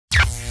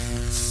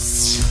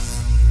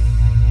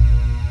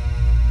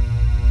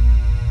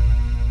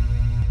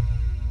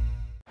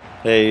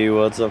Hey,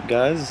 what's up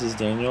guys? This is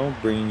Daniel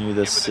bringing you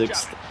the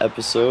 6th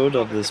episode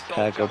of this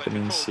pack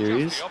opening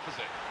series,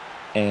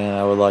 and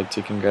I would like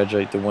to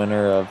congratulate the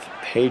winner of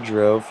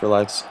Pedro for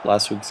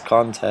last week's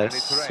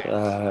contest,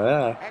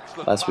 and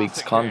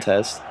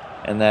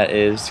that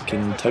is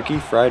Kentucky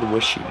Fried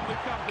Wishy.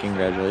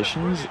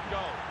 Congratulations.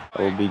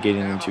 I will be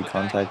getting into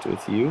contact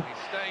with you,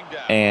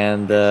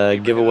 and the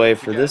giveaway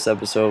for this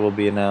episode will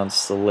be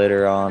announced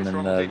later on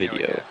in the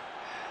video.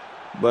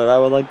 But I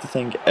would like to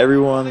thank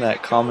everyone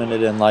that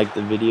commented and liked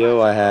the video.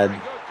 I had,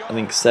 I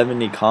think,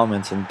 70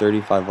 comments and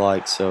 35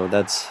 likes, so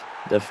that's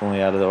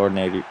definitely out of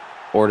the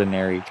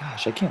ordinary.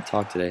 Gosh, I can't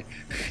talk today.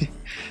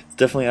 It's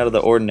definitely out of the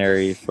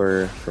ordinary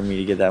for me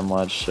to get that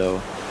much, so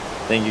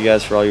thank you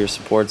guys for all your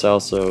supports. I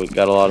also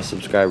got a lot of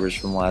subscribers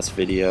from last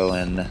video,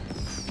 and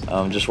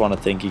just want to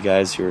thank you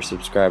guys who are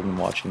subscribing and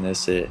watching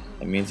this. It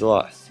means a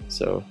lot.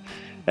 So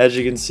as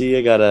you can see,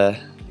 I got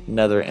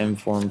another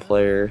informed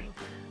player.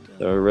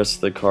 The rest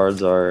of the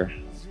cards are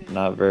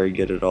not very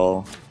good at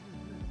all.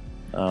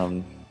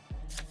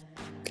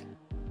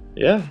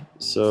 Yeah,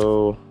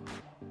 so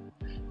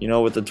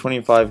with the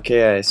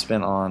 25k I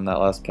spent on that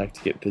last pack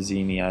to get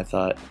Pizzini, I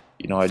thought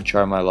I'd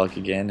try my luck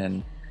again,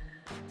 and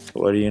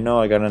what do you know,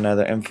 I got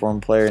another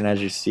informed player, and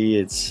as you see,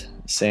 it's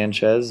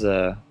Sanchez,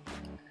 a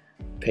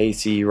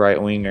pacey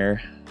right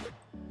winger.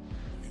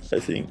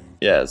 I think,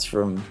 yeah, it's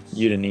from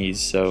Udinese.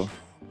 So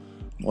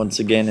once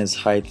again, his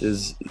height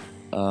is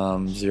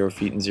 0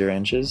 feet and 0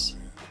 inches,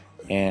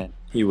 and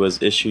he was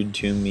issued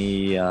to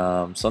me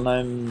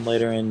sometime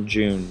later in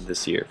June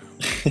this year.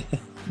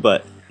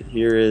 But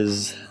here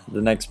is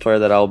the next player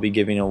that I'll be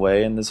giving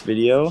away in this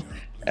video,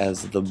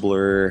 as the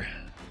blur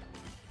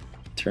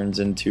turns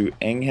into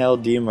Angel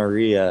Di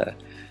Maria.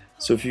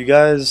 So if you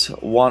guys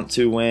want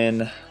to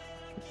win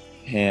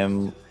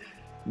him,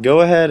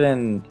 go ahead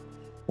and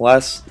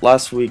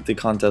last week the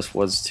contest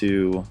was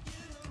to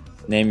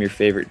name your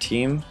favorite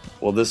team.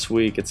 Well, this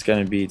week it's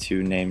going to be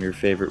to name your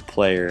favorite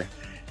player,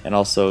 and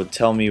also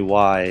tell me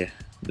why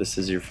this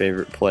is your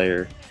favorite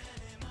player.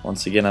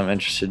 Once again, I'm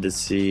interested to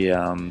see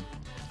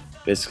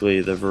basically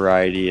the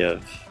variety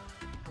of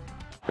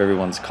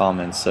everyone's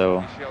comments.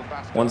 So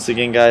once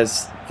again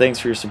guys, thanks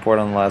for your support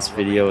on the last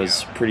video. It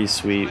was pretty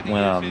sweet.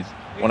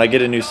 When I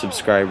get a new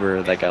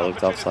subscriber, that guy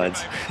looked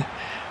offsides.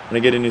 When I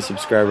get a new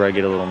subscriber, I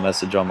get a little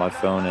message on my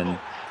phone, and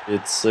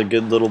it's a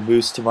good little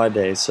boost to my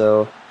day.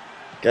 So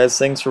guys,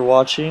 thanks for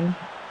watching.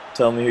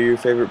 Tell me who your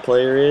favorite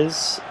player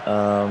is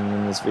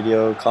in this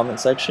video comment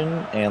section,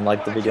 and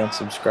like the video and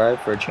subscribe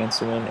for a chance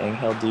to win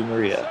Angel Di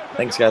Maria.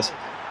 Thanks guys.